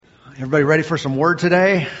Everybody ready for some word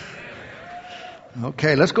today?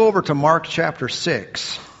 Okay, let's go over to Mark chapter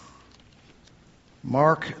 6.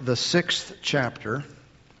 Mark, the 6th chapter.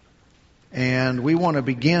 And we want to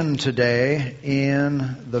begin today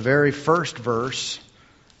in the very first verse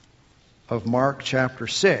of Mark chapter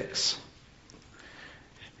 6.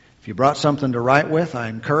 If you brought something to write with, I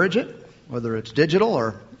encourage it, whether it's digital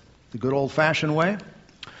or the good old-fashioned way.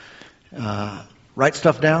 Write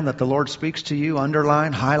stuff down that the Lord speaks to you,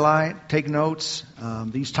 underline, highlight, take notes.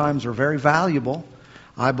 These times are very valuable,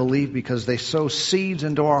 I believe, because they sow seeds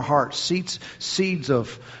into our hearts, seeds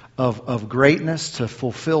of greatness to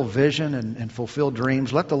fulfill vision and fulfill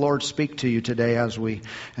dreams. Let the Lord speak to you today as we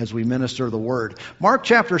minister the word. Mark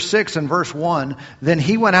chapter 6 and verse 1, Then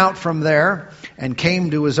he went out from there and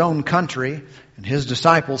came to his own country, and his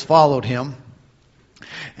disciples followed him.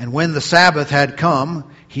 And when the Sabbath had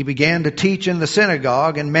come, he began to teach in the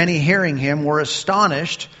synagogue, and many hearing him were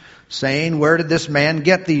astonished, saying, Where did this man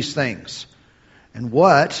get these things? And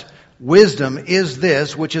what wisdom is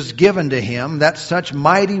this which is given to him, that such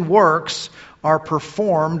mighty works are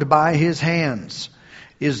performed by his hands?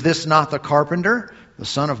 Is this not the carpenter, the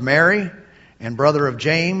son of Mary, and brother of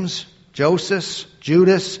James, Joseph,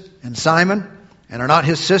 Judas, and Simon? And are not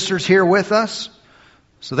his sisters here with us?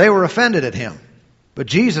 So they were offended at him. But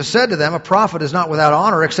Jesus said to them, A prophet is not without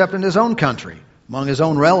honor except in his own country, among his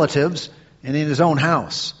own relatives, and in his own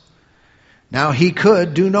house. Now he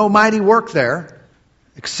could do no mighty work there,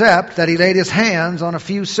 except that he laid his hands on a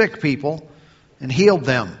few sick people and healed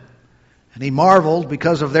them. And he marveled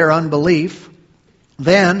because of their unbelief.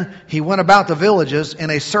 Then he went about the villages in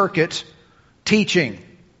a circuit teaching.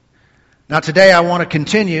 Now today I want to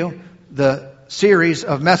continue the series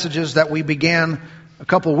of messages that we began a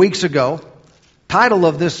couple weeks ago. Title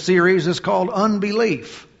of this series is called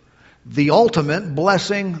Unbelief, the ultimate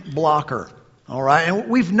blessing blocker. All right, and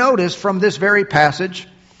we've noticed from this very passage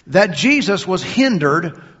that Jesus was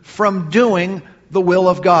hindered from doing the will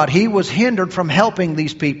of God. He was hindered from helping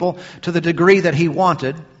these people to the degree that he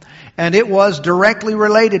wanted, and it was directly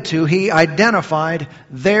related to, he identified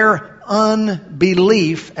their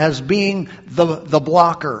unbelief as being the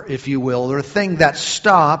blocker, if you will, or the thing that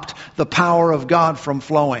stopped the power of God from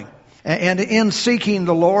flowing. And in seeking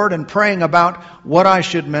the Lord and praying about what I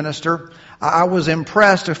should minister, I was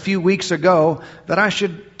impressed a few weeks ago that I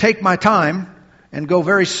should take my time and go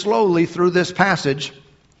very slowly through this passage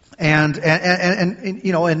and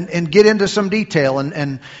get into some detail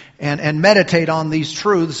and meditate on these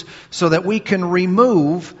truths so that we can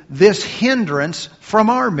remove this hindrance from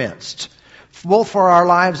our midst, both for our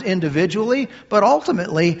lives individually, but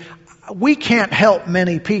ultimately we can't help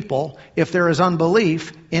many people if there is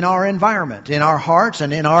unbelief in our environment, in our hearts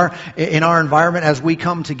and in our environment as we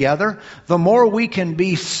come together. The more we can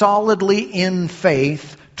be solidly in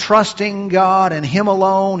faith, trusting God and Him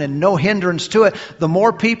alone and no hindrance to it, the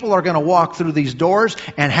more people are going to walk through these doors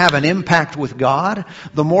and have an impact with God.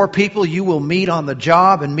 The more people you will meet on the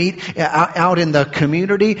job and meet out in the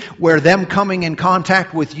community where them coming in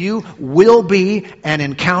contact with you will be an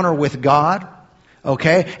encounter with God.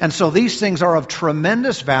 Okay, and so these things are of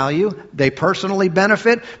tremendous value. They personally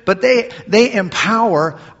benefit, but they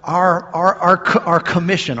empower our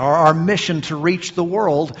commission, or our mission to reach the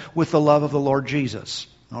world with the love of the Lord Jesus.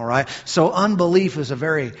 All right, so unbelief is a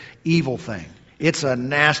very evil thing. It's a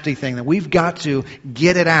nasty thing that we've got to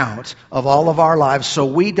get it out of all of our lives so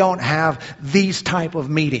we don't have these type of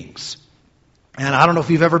meetings. And I don't know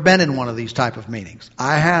if you've ever been in one of these type of meetings.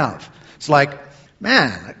 I have. It's like,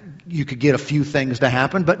 man, you could get a few things to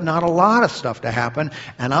happen, but not a lot of stuff to happen.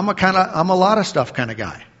 And I'm a lot of stuff kind of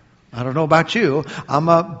guy. I don't know about you. I'm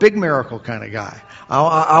a big miracle kind of guy.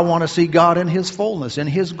 I want to see God in His fullness, in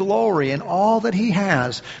His glory, and all that He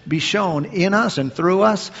has be shown in us and through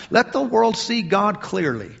us. Let the world see God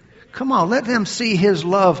clearly. Come on, let them see His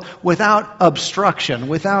love without obstruction,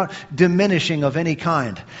 without diminishing of any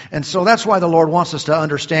kind. And so that's why the Lord wants us to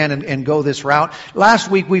understand and go this route. Last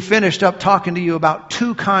week we finished up talking to you about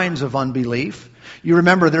two kinds of unbelief. You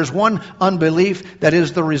remember there's one unbelief that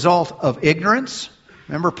is the result of ignorance.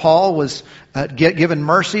 Remember, Paul was given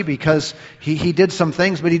mercy because he did some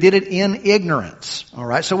things, but he did it in ignorance. All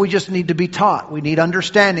right, so we just need to be taught. We need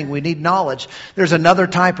understanding. We need knowledge. There's another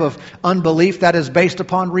type of unbelief that is based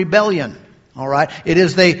upon rebellion. All right, it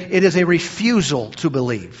is a refusal to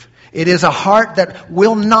believe. It is a heart that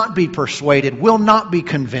will not be persuaded, will not be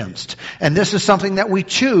convinced, and this is something that we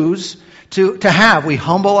choose to have. We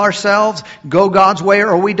humble ourselves, go God's way,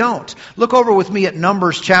 or we don't. Look over with me at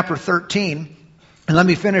Numbers chapter 13. And let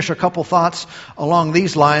me finish a couple thoughts along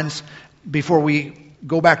these lines before we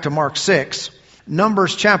go back to Mark 6.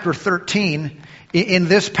 Numbers chapter 13. In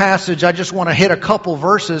this passage, I just want to hit a couple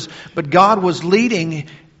verses, but God was leading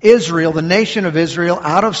Israel, the nation of Israel,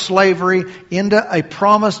 out of slavery into a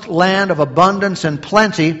promised land of abundance and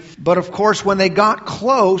plenty. But of course, when they got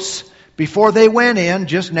close, before they went in,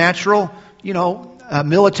 just natural,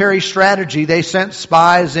 military strategy, they sent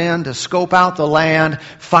spies in to scope out the land,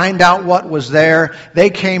 find out what was there. They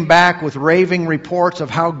came back with raving reports of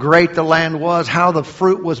how great the land was, how the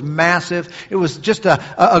fruit was massive. It was just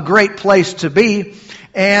a great place to be.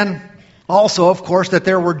 And also, of course, that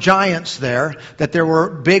there were giants there, that there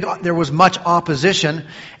was much opposition.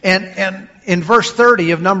 And in verse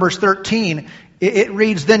 30 of Numbers 13, it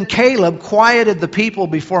reads, "Then Caleb quieted the people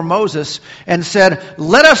before Moses and said,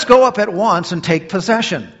 'Let us go up at once and take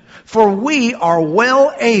possession, for we are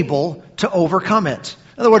well able to overcome it.'"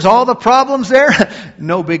 In other words, all the problems there,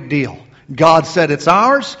 no big deal. God said it's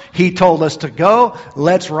ours. He told us to go.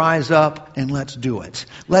 Let's rise up and let's do it.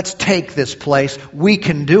 Let's take this place. We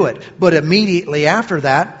can do it. But immediately after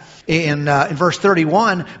that, in verse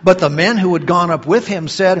 31, "But the men who had gone up with him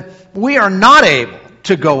said, 'We are not able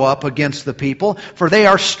to go up against the people, for they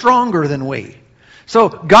are stronger than we.'" So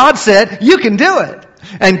God said, "You can do it."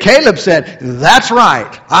 And Caleb said, "That's right.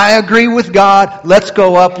 I agree with God. Let's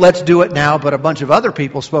go up. Let's do it now." But a bunch of other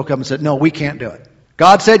people spoke up and said, "No, we can't do it."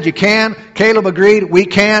 God said you can. Caleb agreed, we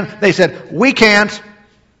can. They said, "We can't."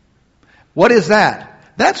 What is that?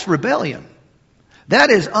 That's rebellion. That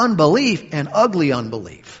is unbelief, and ugly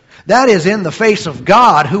unbelief. That is in the face of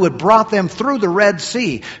God, who had brought them through the Red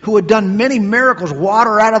Sea, who had done many miracles,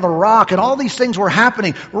 water out of the rock, and all these things were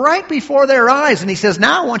happening right before their eyes. And He says,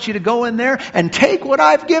 "Now I want you to go in there and take what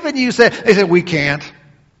I've given you." They said, "We can't."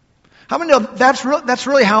 How many know that's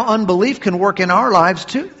really how unbelief can work in our lives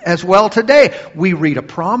too, as well today? We read a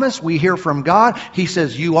promise, we hear from God. He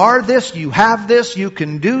says, "You are this, you have this, you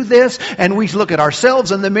can do this." And we look at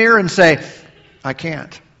ourselves in the mirror and say, "I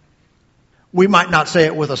can't." We might not say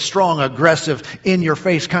it with a strong, aggressive,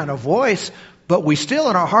 in-your-face kind of voice, but we still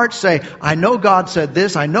in our hearts say, "I know God said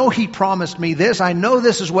this, I know He promised me this, I know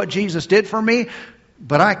this is what Jesus did for me,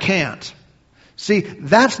 but I can't." See,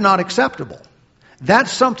 that's not acceptable.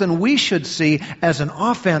 That's something we should see as an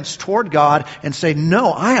offense toward God and say,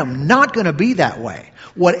 "No, I am not going to be that way.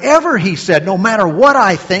 Whatever He said, no matter what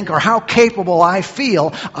I think or how capable I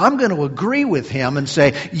feel, I'm going to agree with Him and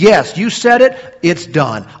say, 'Yes, you said it, it's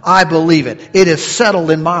done. I believe it. It is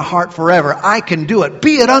settled in my heart forever. I can do it.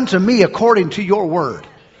 Be it unto me according to your word.'"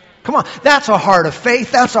 Come on, that's a heart of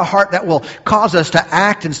faith. That's a heart that will cause us to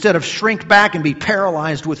act instead of shrink back and be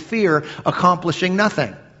paralyzed with fear, accomplishing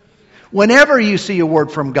nothing. Whenever you see a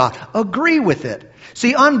word from God, agree with it.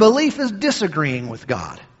 See, unbelief is disagreeing with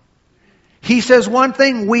God. He says one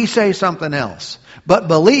thing, we say something else. But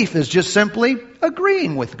belief is just simply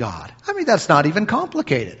agreeing with God. I mean, that's not even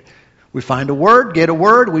complicated. We find a word, get a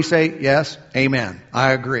word, we say, "Yes, amen,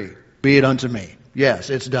 I agree. Be it unto me. Yes,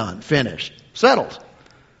 it's done, finished, settled."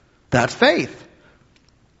 That's faith.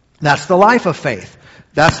 That's the life of faith.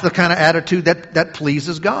 That's the kind of attitude that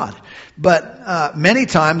pleases God. But many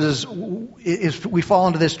times is we fall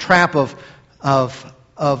into this trap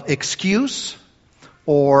of excuse,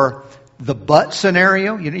 or the but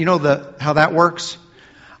scenario. You know how that works?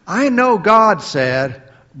 I know God said,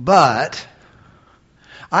 but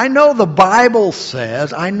I know the Bible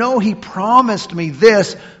says, I know He promised me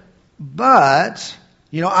this, but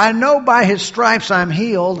I know by His stripes I'm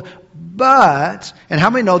healed, but, and how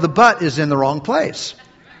many know the but is in the wrong place?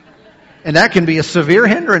 And that can be a severe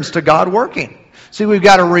hindrance to God working. See, we've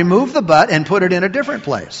got to remove the but and put it in a different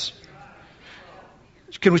place.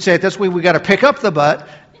 Can we say it this way? We've got to pick up the but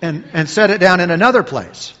and set it down in another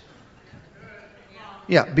place.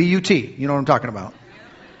 Yeah, B-U-T. You know what I'm talking about.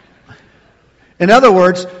 In other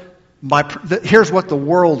words, here's what the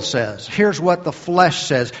world says. Here's what the flesh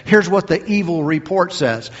says. Here's what the evil report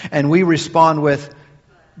says. And we respond with,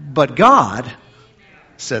 "But God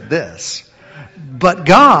said this. But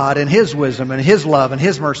God, in His wisdom and His love and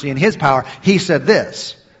His mercy and His power, He said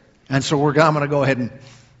this." And so I'm going to go ahead and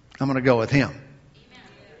I'm going to go with Him.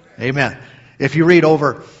 Amen. If you read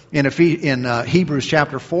over in Hebrews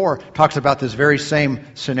chapter 4, talks about this very same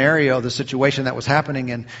scenario, the situation that was happening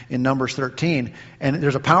in Numbers 13. And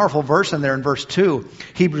there's a powerful verse in there in verse 2.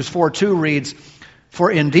 Hebrews 4:2 reads,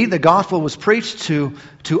 "For indeed the gospel was preached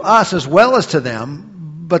to us as well as to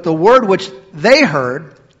them, but the word which they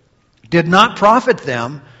heard did not profit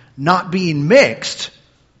them, not being mixed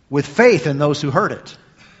with faith in those who heard it."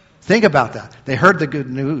 Think about that. They heard the good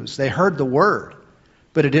news. They heard the word,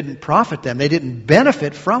 but it didn't profit them. They didn't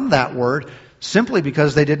benefit from that word simply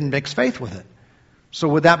because they didn't mix faith with it. So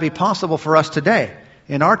would that be possible for us today?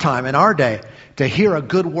 in our time, in our day, to hear a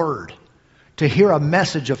good word, to hear a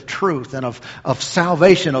message of truth and of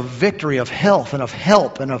salvation, of victory, of health and of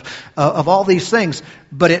help and of all these things,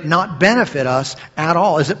 but it not benefit us at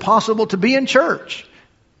all? Is it possible to be in church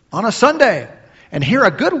on a Sunday and hear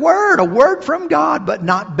a good word, a word from God, but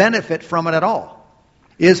not benefit from it at all?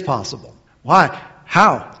 Is possible. Why?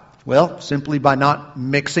 How? Well, simply by not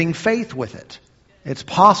mixing faith with it. It's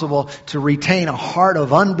possible to retain a heart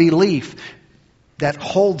of unbelief that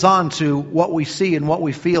holds on to what we see and what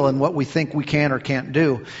we feel and what we think we can or can't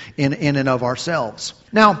do in and of ourselves.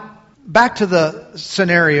 Now, back to the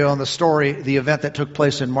scenario and the story, the event that took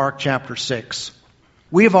place in Mark chapter 6.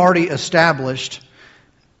 We have already established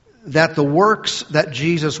that the works that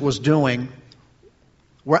Jesus was doing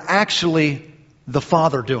were actually the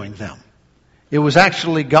Father doing them. It was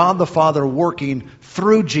actually God the Father working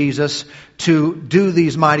through Jesus to do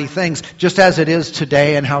these mighty things, just as it is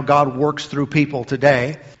today and how God works through people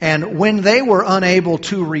today. And when they were unable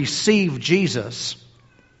to receive Jesus,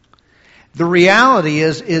 the reality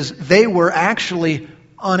is they were actually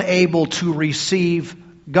unable to receive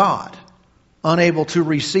God, unable to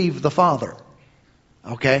receive the Father.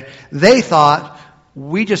 Okay? They thought,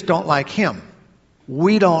 we just don't like Him.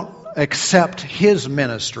 We don't accept His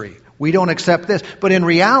ministry. We don't accept this. But in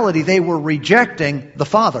reality, they were rejecting the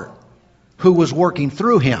Father who was working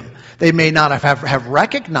through Him. They may not have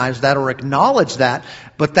recognized that or acknowledged that,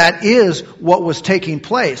 but that is what was taking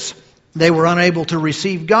place. They were unable to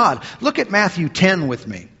receive God. Look at Matthew 10 with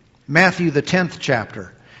me. Matthew, the 10th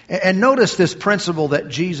chapter. And notice this principle that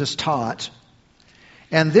Jesus taught.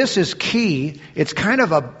 And this is key. It's kind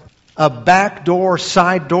of a backdoor,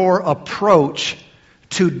 side door approach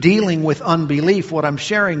to dealing with unbelief, what I'm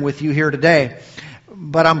sharing with you here today.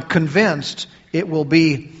 But I'm convinced it will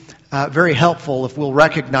be very helpful if we'll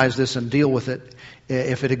recognize this and deal with it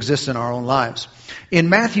if it exists in our own lives. In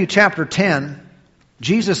Matthew chapter 10,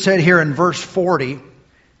 Jesus said here in verse 40,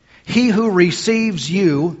 "He who receives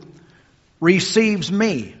you receives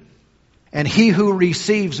me, and he who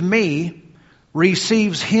receives me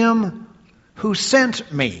receives him who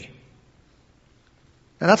sent me."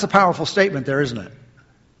 Now that's a powerful statement there, isn't it?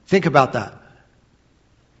 Think about that.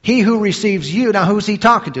 He who receives you. Now who's He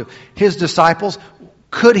talking to? His disciples.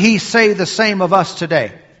 Could He say the same of us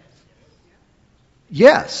today?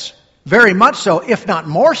 Yes, very much so, if not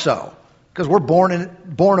more so, because we're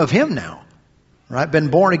born of Him now, right? Been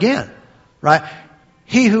born again, right?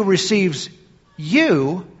 He who receives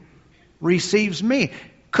you receives me.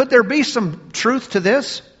 Could there be some truth to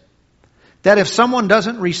this? That if someone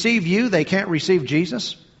doesn't receive you, they can't receive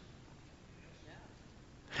Jesus?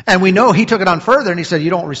 And we know He took it on further and He said, you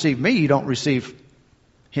don't receive me, you don't receive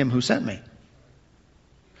Him who sent me.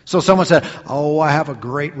 So someone said, oh, I have a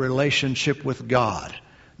great relationship with God.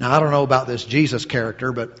 Now, I don't know about this Jesus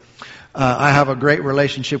character, but I have a great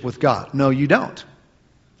relationship with God. No, you don't.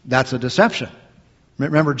 That's a deception.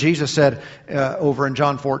 Remember, Jesus said over in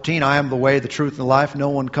John 14, I am the way, the truth, and the life. No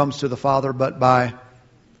one comes to the Father but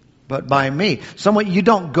by me. You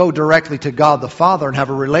don't go directly to God the Father and have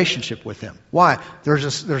a relationship with Him. Why? There's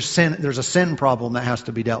a sin problem that has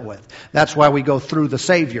to be dealt with. That's why we go through the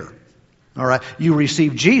Savior. All right. You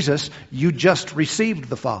receive Jesus, you just received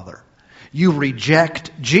the Father. You reject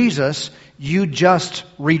Jesus, you just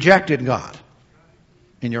rejected God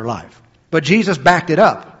in your life. But Jesus backed it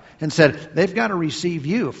up and said, they've got to receive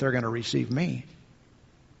you if they're going to receive me.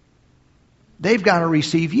 They've got to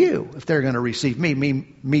receive you if they're going to receive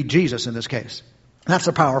me, Jesus in this case. That's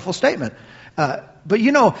a powerful statement. But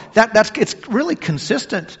you know, it's really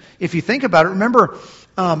consistent if you think about it. Remember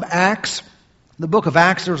Acts, the book of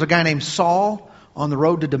Acts, there was a guy named Saul on the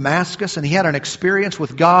road to Damascus, and he had an experience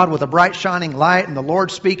with God with a bright shining light and the Lord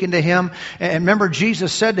speaking to him. And remember,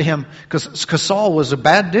 Jesus said to him, because Saul was a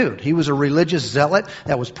bad dude. He was a religious zealot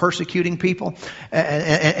that was persecuting people.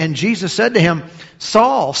 And Jesus said to him,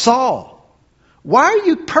 Saul, Saul, why are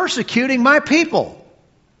you persecuting my people?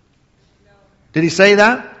 Did He say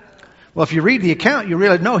that? Well, if you read the account, you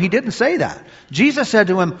realize, no, He didn't say that. Jesus said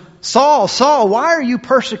to him, Saul, Saul, why are you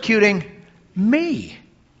persecuting me?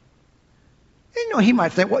 You know, he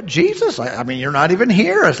might think, what, Jesus? I mean, you're not even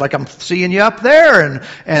here. It's like I'm seeing you up there,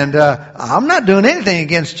 and I'm not doing anything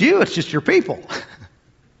against you. It's just your people.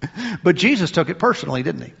 But Jesus took it personally,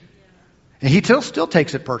 didn't He? And He still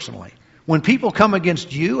takes it personally. When people come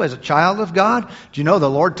against you as a child of God, do you know the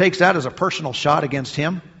Lord takes that as a personal shot against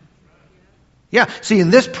Him? Yeah, see,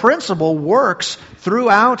 and this principle works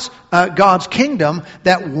throughout God's kingdom,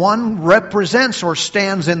 that one represents or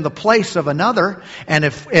stands in the place of another. And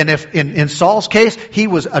if in Saul's case, he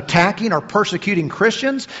was attacking or persecuting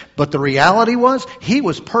Christians, but the reality was he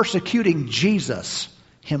was persecuting Jesus.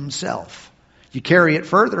 himself. You carry it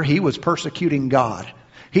further, he was persecuting God.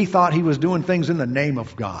 He thought he was doing things in the name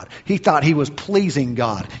of God. He thought he was pleasing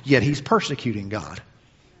God, yet he's persecuting God.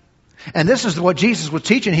 And this is what Jesus was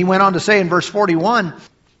teaching. He went on to say in verse 41,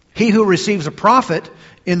 he who receives a prophet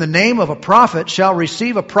in the name of a prophet shall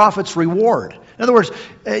receive a prophet's reward. In other words,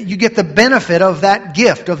 you get the benefit of that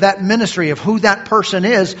gift, of that ministry, of who that person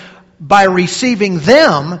is. By receiving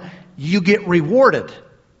them, you get rewarded.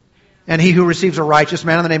 And he who receives a righteous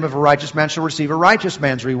man in the name of a righteous man shall receive a righteous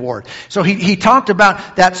man's reward. So he talked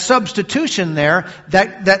about that substitution there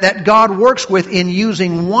that God works with in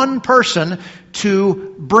using one person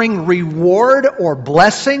to bring reward or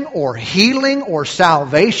blessing or healing or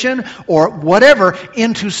salvation or whatever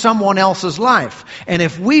into someone else's life. And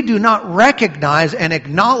if we do not recognize and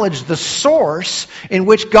acknowledge the source in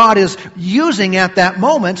which God is using at that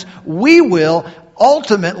moment, we will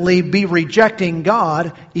ultimately be rejecting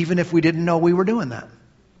God, even if we didn't know we were doing that.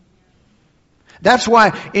 That's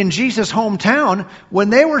why in Jesus' hometown, when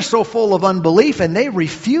they were so full of unbelief and they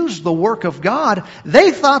refused the work of God,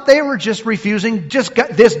 they thought they were just refusing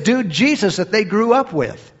this dude Jesus that they grew up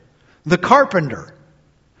with, the carpenter.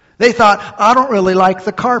 They thought, I don't really like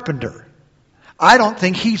the carpenter. I don't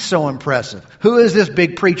think he's so impressive. Who is this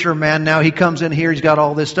big preacher man now? He comes in here, he's got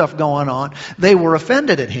all this stuff going on. They were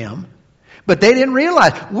offended at him. But they didn't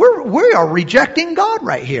realize, we are rejecting God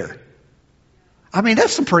right here. I mean,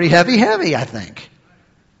 that's some pretty heavy, I think.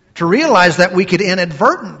 To realize that we could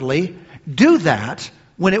inadvertently do that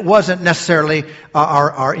when it wasn't necessarily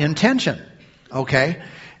our intention. Okay?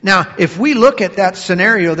 Now, if we look at that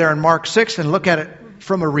scenario there in Mark 6 and look at it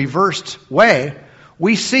from a reversed way,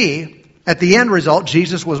 we see at the end result,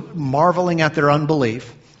 Jesus was marveling at their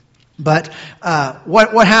unbelief. But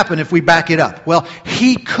what happened if we back it up? Well,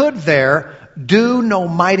 he could there do no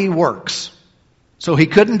mighty works. So he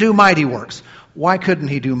couldn't do mighty works. Why couldn't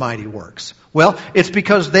he do mighty works? Well, it's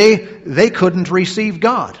because they couldn't receive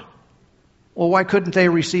God. Well, why couldn't they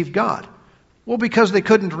receive God? Well, because they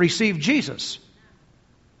couldn't receive Jesus.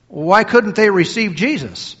 Why couldn't they receive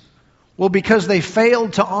Jesus? Well, because they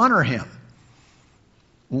failed to honor him.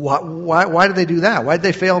 Why did they do that? Why did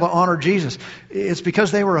they fail to honor Jesus? It's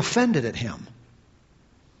because they were offended at him.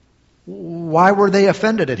 Why were they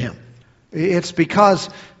offended at him? It's because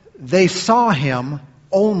they saw him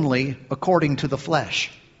only according to the flesh.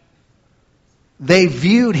 They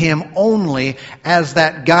viewed him only as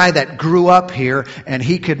that guy that grew up here and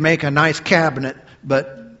he could make a nice cabinet,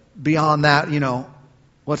 but beyond that,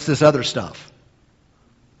 what's this other stuff?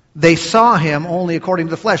 They saw him only according to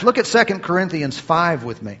the flesh. Look at 2 Corinthians 5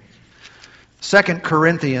 with me. 2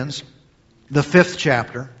 Corinthians, the 5th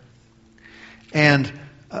chapter. And,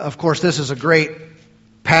 of course, this is a great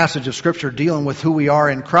passage of Scripture dealing with who we are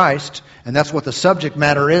in Christ. And that's what the subject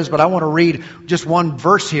matter is. But I want to read just one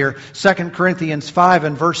verse here. 2 Corinthians 5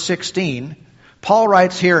 and verse 16. Paul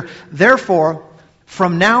writes here, therefore,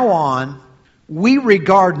 from now on, we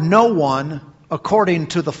regard no one according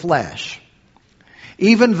to the flesh.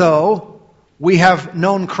 Even though we have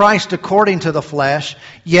known Christ according to the flesh,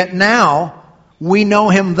 yet now we know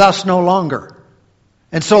him thus no longer.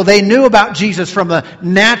 And so they knew about Jesus from a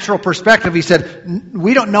natural perspective. He said,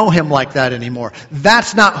 we don't know him like that anymore.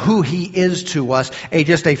 That's not who he is to us,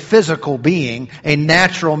 just a physical being, a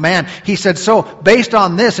natural man. He said, so based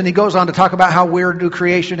on this, and he goes on to talk about how we're a new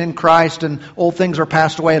creation in Christ and old things are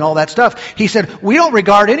passed away and all that stuff. He said, we don't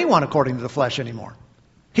regard anyone according to the flesh anymore.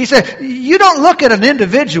 He said, you don't look at an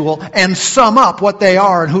individual and sum up what they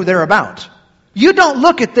are and who they're about. You don't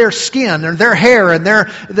look at their skin and their hair and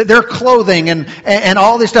their clothing and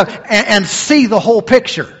all this stuff and see the whole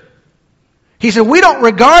picture. He said, we don't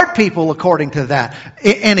regard people according to that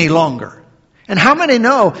any longer. And how many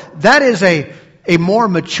know that is a more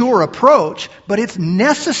mature approach, but it's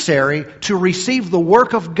necessary to receive the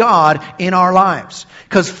work of God in our lives.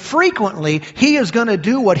 Because frequently, he is going to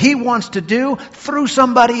do what he wants to do through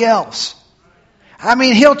somebody else. I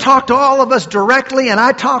mean, he'll talk to all of us directly, and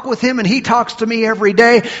I talk with him, and he talks to me every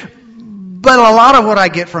day. But a lot of what I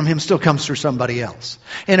get from him still comes through somebody else.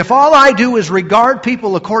 And if all I do is regard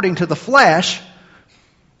people according to the flesh,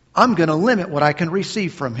 I'm going to limit what I can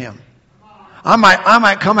receive from him. I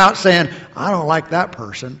might come out saying, I don't like that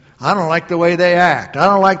person. I don't like the way they act. I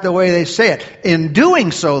don't like the way they say it. In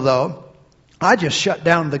doing so, though, I just shut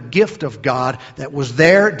down the gift of God that was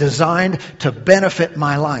there designed to benefit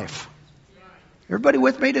my life. Everybody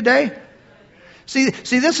with me today? See,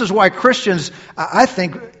 this is why Christians, I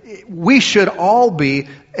think we should all be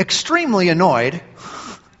extremely annoyed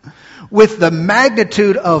with the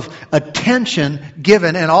magnitude of attention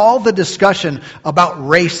given and all the discussion about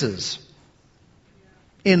races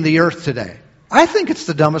in the earth today. I think it's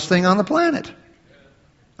the dumbest thing on the planet.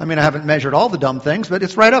 I mean, I haven't measured all the dumb things, but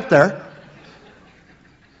it's right up there.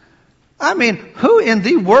 I mean, who in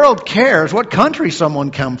the world cares what country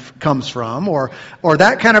someone comes from or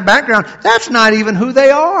that kind of background? That's not even who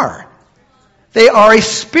they are. They are a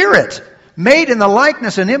spirit made in the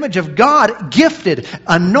likeness and image of God, gifted,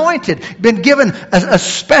 anointed, been given a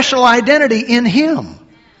special identity in Him.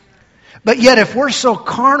 But yet if we're so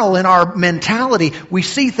carnal in our mentality, we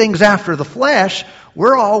see things after the flesh,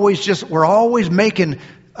 we're always making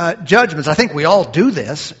judgments. I think we all do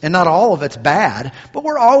this, and not all of it's bad, but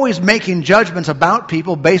we're always making judgments about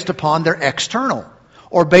people based upon their external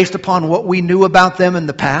or based upon what we knew about them in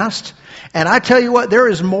the past. And I tell you what, there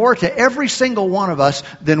is more to every single one of us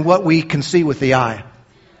than what we can see with the eye.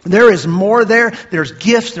 There is more there. There's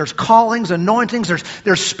gifts, there's callings, anointings,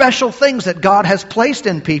 there's special things that God has placed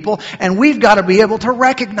in people, and we've got to be able to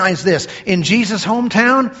recognize this. In Jesus'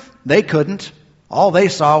 hometown, they couldn't. All they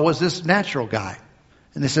saw was this natural guy.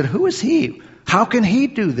 And they said, who is he? How can he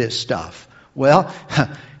do this stuff? Well,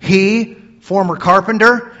 he, former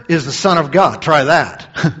carpenter, is the Son of God. Try that.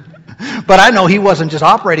 But I know he wasn't just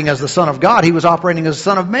operating as the Son of God. He was operating as the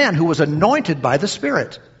Son of Man who was anointed by the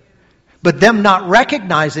Spirit. But them not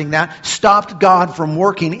recognizing that stopped God from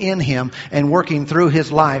working in him and working through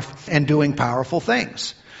his life and doing powerful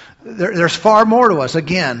things. There's far more to us,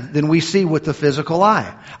 again, than we see with the physical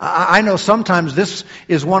eye. I know sometimes this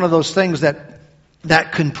is one of those things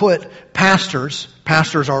that can put pastors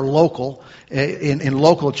are local, in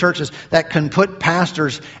local churches, that can put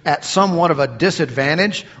pastors at somewhat of a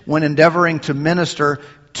disadvantage when endeavoring to minister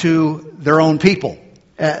to their own people.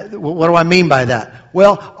 What do I mean by that?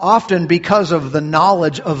 Well, often because of the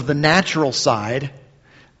knowledge of the natural side,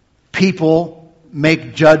 people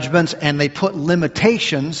make judgments and they put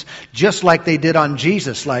limitations just like they did on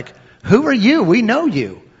Jesus. Like, who are you? We know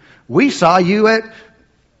you. We saw you at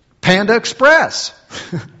Panda Express.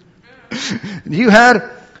 You had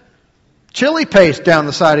chili paste down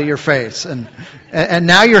the side of your face. And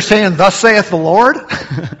now you're saying, thus saith the Lord?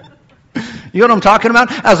 You know what I'm talking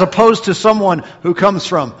about? As opposed to someone who comes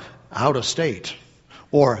from out of state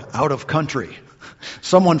or out of country.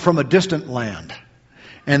 Someone from a distant land.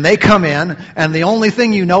 And they come in, and the only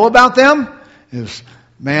thing you know about them is,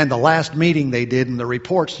 man, the last meeting they did and the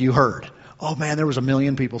reports you heard. Oh man, there was 1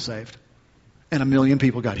 million people saved. And 1 million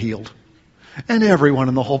people got healed. And everyone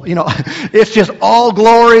in the whole, it's just all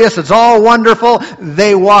glorious. It's all wonderful.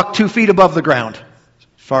 They walk 2 feet above the ground, as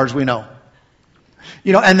far as we know.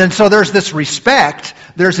 And then so there's this respect,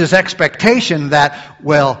 there's this expectation that,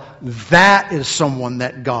 well, that is someone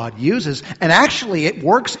that God uses. And actually it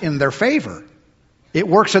works in their favor. It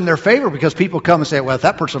works in their favor because people come and say, well, if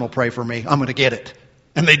that person will pray for me, I'm going to get it.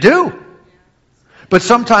 And they do. But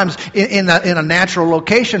sometimes in a natural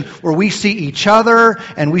location where we see each other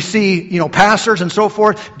and we see, pastors and so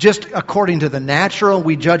forth, just according to the natural,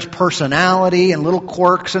 we judge personality and little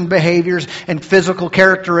quirks and behaviors and physical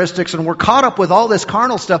characteristics, and we're caught up with all this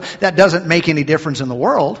carnal stuff that doesn't make any difference in the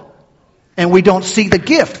world. And we don't see the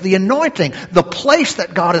gift, the anointing, the place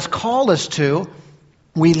that God has called us to.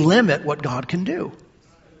 We limit what God can do.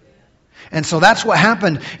 And so that's what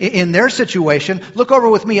happened in their situation. Look over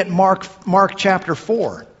with me at Mark chapter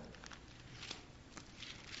 4.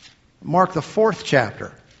 Mark the 4th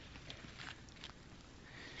chapter.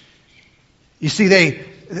 You see,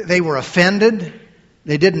 they were offended.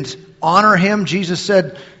 They didn't honor him. Jesus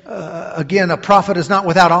said, again, a prophet is not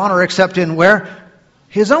without honor except in where?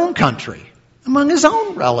 His own country, among his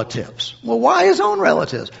own relatives. Well, why his own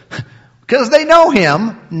relatives? Because they know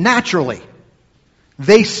him naturally.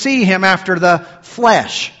 They see him after the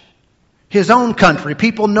flesh. His own country.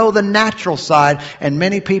 People know the natural side, and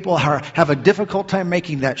many people have a difficult time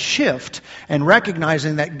making that shift and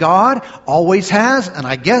recognizing that God always has, and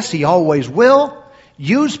I guess He always will,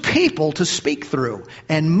 use people to speak through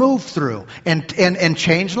and move through and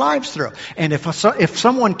change lives through. And if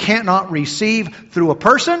someone cannot receive through a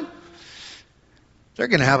person, they're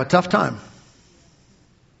going to have a tough time.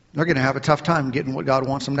 They're going to have a tough time getting what God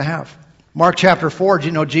wants them to have. Mark chapter 4,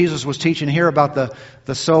 Jesus was teaching here about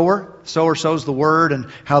the sower. Sower sows the word and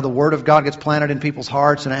how the word of God gets planted in people's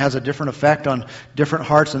hearts, and it has a different effect on different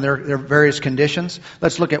hearts and their various conditions.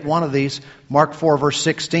 Let's look at one of these. Mark 4 verse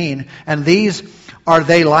 16. And these are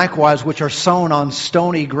they likewise which are sown on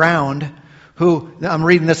stony ground, who, I'm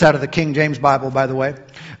reading this out of the King James Bible, by the way,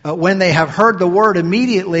 when they have heard the word,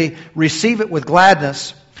 immediately receive it with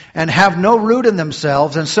gladness, and have no root in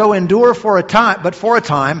themselves, and so endure for a time, but for a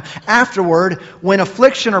time. Afterward, when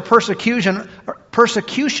affliction or persecution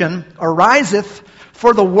ariseth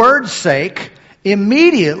for the word's sake,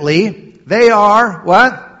 immediately they are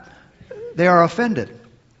what? they are offended.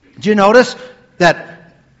 Do you notice that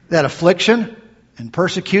affliction and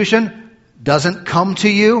persecution doesn't come to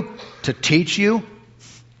you to teach you?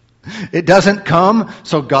 It doesn't come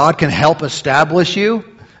so God can help establish you.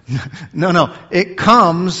 No. It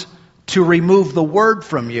comes to remove the Word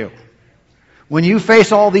from you. When you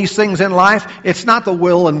face all these things in life, it's not the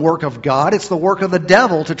will and work of God. It's the work of the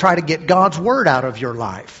devil to try to get God's Word out of your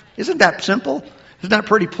life. Isn't that simple? Isn't that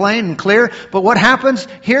pretty plain and clear? But what happens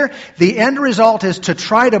here? The end result is to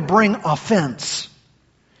try to bring offense.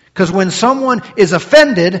 Because when someone is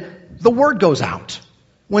offended, the Word goes out.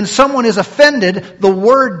 When someone is offended, the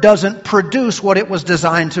Word doesn't produce what it was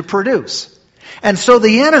designed to produce. And so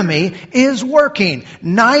the enemy is working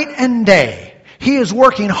night and day. He is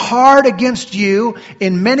working hard against you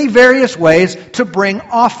in many various ways to bring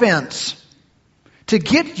offense, to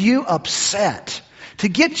get you upset, to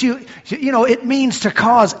get you, it means to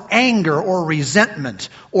cause anger or resentment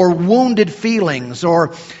or wounded feelings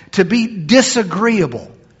or to be disagreeable.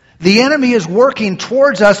 The enemy is working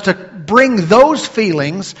towards us to bring those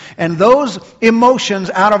feelings and those emotions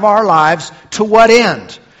out of our lives to what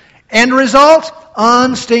end? End result?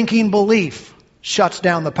 Unstinking belief shuts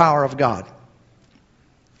down the power of God.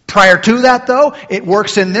 Prior to that, though, it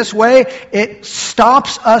works in this way. It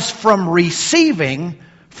stops us from receiving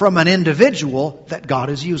from an individual that God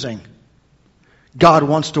is using. God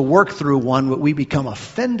wants to work through one, but we become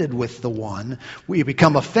offended with the one. We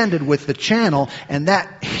become offended with the channel, and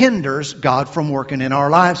that hinders God from working in our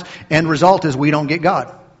lives. End result is we don't get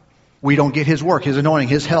God. We don't get His work, His anointing,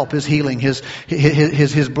 His help, His healing, His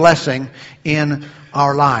blessing in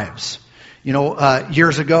our lives.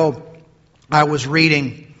 Years ago, I was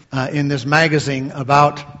reading in this magazine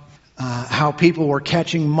about how people were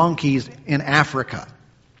catching monkeys in Africa.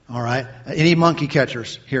 All right? Any monkey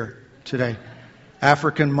catchers here today?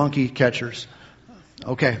 African monkey catchers.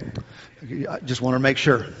 Okay. I just want to make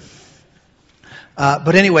sure.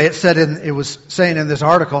 But anyway, it was saying in this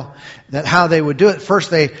article that how they would do it.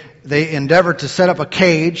 First, they endeavored to set up a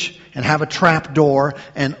cage and have a trap door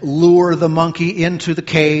and lure the monkey into the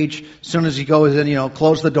cage. As soon as he goes in,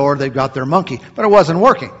 close the door, they've got their monkey. But it wasn't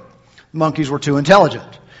working. The monkeys were too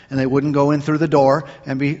intelligent, and they wouldn't go in through the door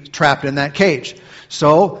and be trapped in that cage.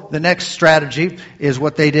 So the next strategy is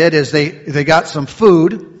what they did is they got some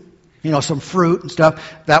food, some fruit and stuff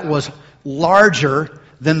that was larger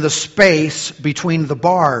than the space between the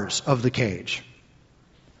bars of the cage.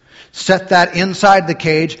 Set that inside the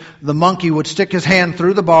cage. The monkey would stick his hand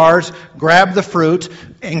through the bars, grab the fruit,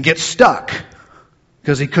 and get stuck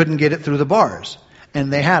because he couldn't get it through the bars.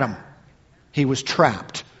 And they had him. He was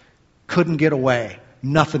trapped. Couldn't get away.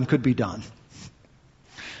 Nothing could be done.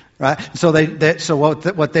 Right? So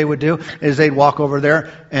what they would do is they'd walk over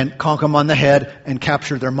there and conk him on the head and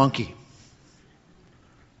capture their monkey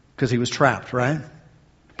because he was trapped, right?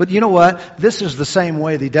 But you know what? This is the same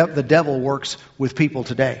way the devil works with people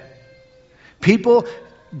today. People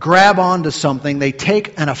grab onto something, they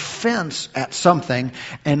take an offense at something,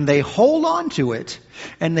 and they hold on to it,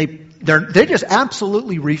 and they just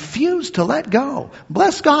absolutely refuse to let go.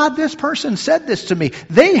 Bless God, this person said this to me.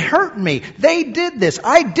 They hurt me. They did this.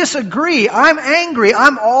 I disagree. I'm angry.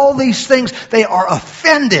 I'm all these things. They are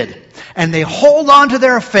offended. And they hold on to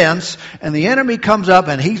their offense, and the enemy comes up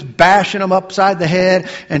and he's bashing them upside the head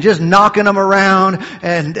and just knocking them around,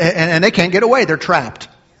 and they can't get away. They're trapped.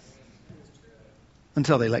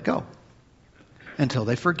 Until they let go. Until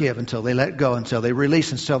they forgive. Until they let go. Until they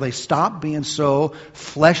release. Until they stop being so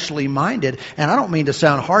fleshly minded. And I don't mean to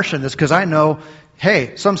sound harsh in this because I know,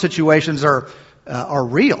 hey, some situations are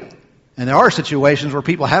real. And there are situations where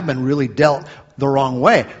people have been really dealt the wrong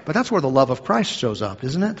way. But that's where the love of Christ shows up,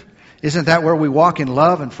 isn't it? Isn't that where we walk in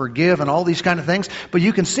love and forgive and all these kind of things? But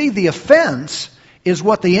you can see the offense is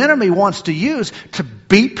what the enemy wants to use to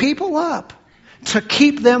beat people up. To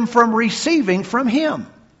keep them from receiving from Him.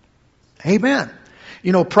 Amen.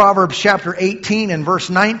 Proverbs chapter 18 and verse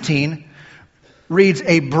 19 reads,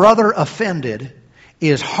 "A brother offended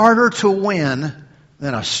is harder to win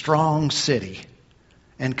than a strong city,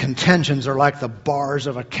 and contentions are like the bars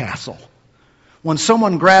of a castle." When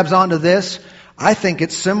someone grabs onto this, I think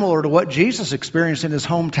it's similar to what Jesus experienced in His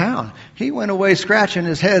hometown. He went away scratching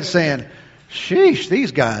his head saying, "Sheesh,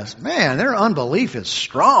 these guys, man, their unbelief is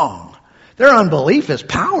strong. Their unbelief is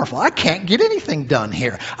powerful. I can't get anything done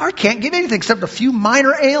here. I can't get anything except a few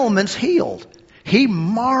minor ailments healed." He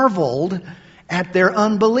marveled at their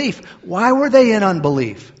unbelief. Why were they in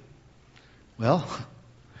unbelief? Well,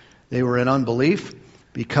 they were in unbelief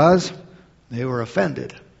because they were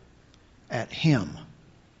offended at Him,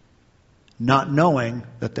 not knowing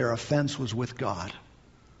that their offense was with God.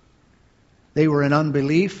 They were in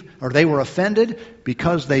unbelief, or they were offended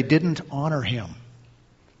because they didn't honor him.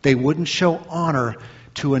 They wouldn't show honor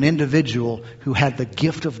to an individual who had the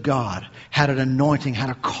gift of God, had an anointing, had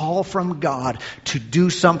a call from God to do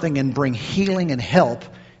something and bring healing and help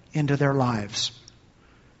into their lives.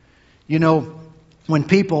 You know, when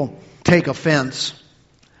people take offense,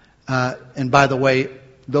 and by the way,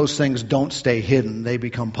 those things don't stay hidden. They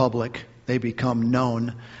become public. They become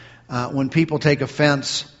known. When people take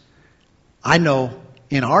offense, I know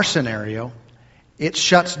in our scenario, it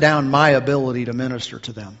shuts down my ability to minister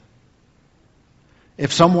to them.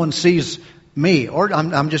 If someone sees me, or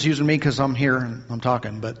I'm just using me because I'm here and I'm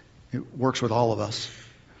talking, but it works with all of us.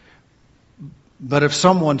 But if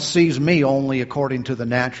someone sees me only according to the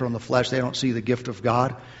natural and the flesh, they don't see the gift of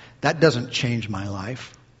God, that doesn't change my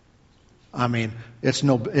life. I mean, it's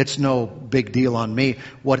no big deal on me.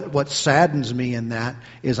 What saddens me in that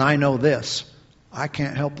is I know this. I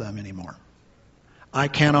can't help them anymore. I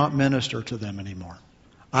cannot minister to them anymore.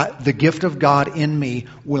 The gift of God in me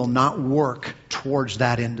will not work towards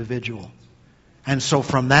that individual. And so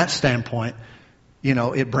from that standpoint, you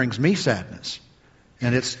know, it brings me sadness.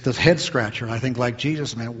 And it's the head scratcher. I think like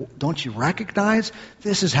Jesus, man, don't you recognize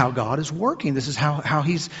this is how God is working? This is how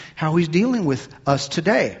He's dealing with us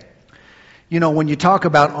today. You know, when you talk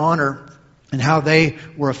about honor and how they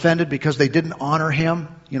were offended because they didn't honor Him,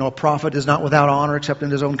 you know, a prophet is not without honor except in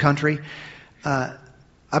his own country.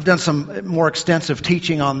 I've done some more extensive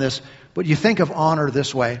teaching on this, but you think of honor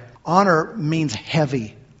this way. Honor means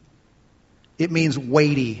heavy. It means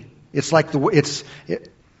weighty. It's like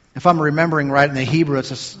if I'm remembering right in the Hebrew, it's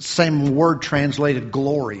the same word translated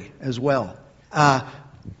glory as well.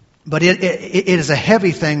 But it is a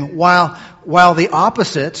heavy thing, while the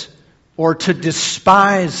opposite, or to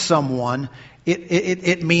despise someone,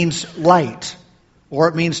 it means light, or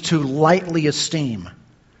it means to lightly esteem.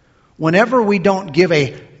 Whenever we don't give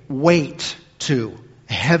a weight to,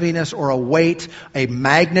 a heaviness or a weight, a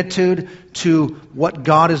magnitude to what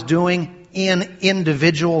God is doing in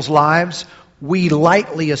individuals' lives, we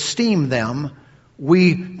lightly esteem them.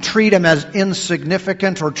 We treat them as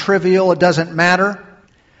insignificant or trivial. It doesn't matter.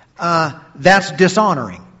 That's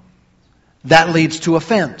dishonoring. That leads to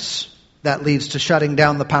offense. That leads to shutting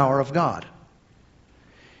down the power of God.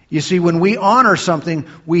 You see, when we honor something,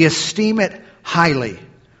 we esteem it highly.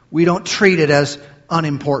 We don't treat it as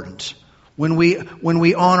unimportant. When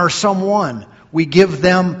we honor someone, we give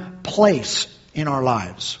them place in our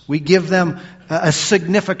lives. We give them a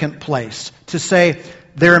significant place to say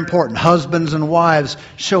they're important. Husbands and wives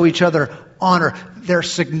show each other honor. They're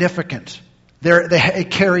significant. They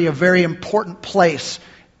carry a very important place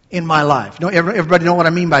in my life. Everybody know what I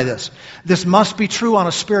mean by this. This must be true on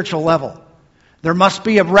a spiritual level. There must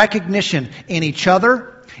be a recognition in each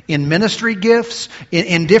other, in ministry gifts,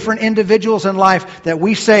 in different individuals in life, that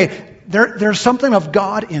we say there's something of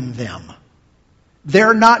God in them.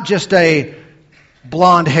 They're not just a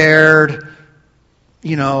blonde-haired,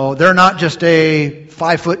 they're not just a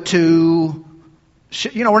 5'2".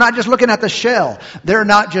 We're not just looking at the shell. They're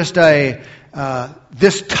not just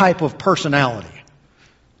this type of personality.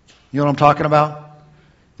 You know what I'm talking about?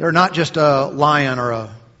 They're not just a lion or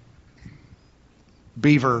a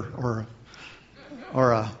beaver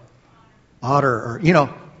or a otter,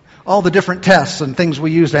 or all the different tests and things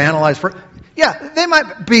we use to analyze for. Yeah, they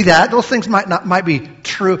might be that. Those things might be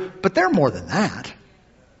true, but they're more than that.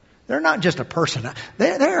 They're not just a person.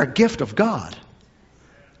 They're a gift of God.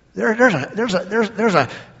 There's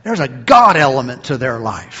a God element to their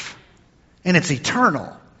life, and it's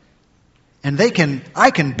eternal. And I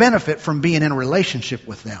can benefit from being in a relationship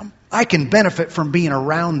with them. I can benefit from being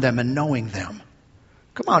around them and knowing them.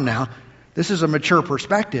 Come on now. This is a mature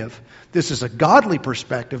perspective. This is a godly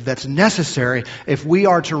perspective that's necessary if we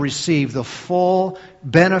are to receive the full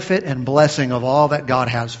benefit and blessing of all that God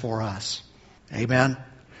has for us. Amen.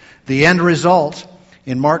 The end result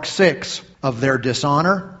in Mark 6 of their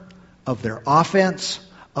dishonor, of their offense,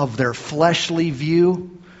 of their fleshly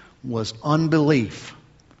view was unbelief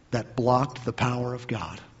that blocked the power of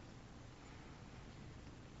God.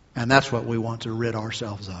 And that's what we want to rid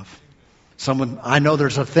ourselves of. I know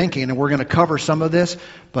there's a thinking, and we're going to cover some of this,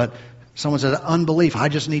 but someone says, unbelief, I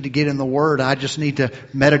just need to get in the Word. I just need to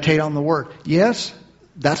meditate on the Word. Yes,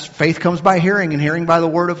 that's faith comes by hearing, and hearing by the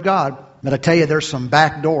Word of God. But I tell you, there's some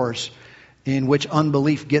back doors in which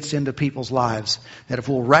unbelief gets into people's lives, that if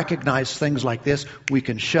we'll recognize things like this, we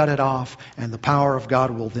can shut it off, and the power of God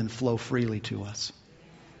will then flow freely to us.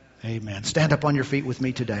 Amen. Stand up on your feet with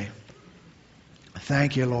me today.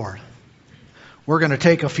 Thank you, Lord. We're going to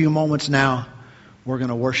take a few moments now. We're going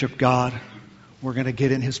to worship God. We're going to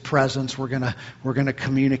get in His presence. We're going to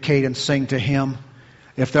communicate and sing to Him.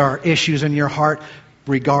 If there are issues in your heart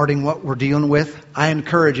regarding what we're dealing with, I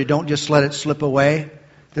encourage you, don't just let it slip away.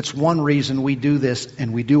 That's one reason we do this,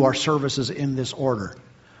 and we do our services in this order.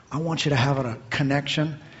 I want you to have a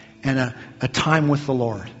connection and a time with the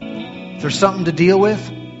Lord. If there's something to deal with,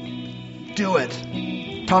 do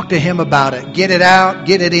it. Talk to Him about it. Get it out,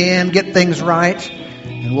 get it in, get things right,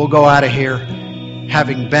 and we'll go out of here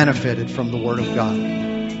having benefited from the Word of God.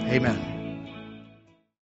 Amen.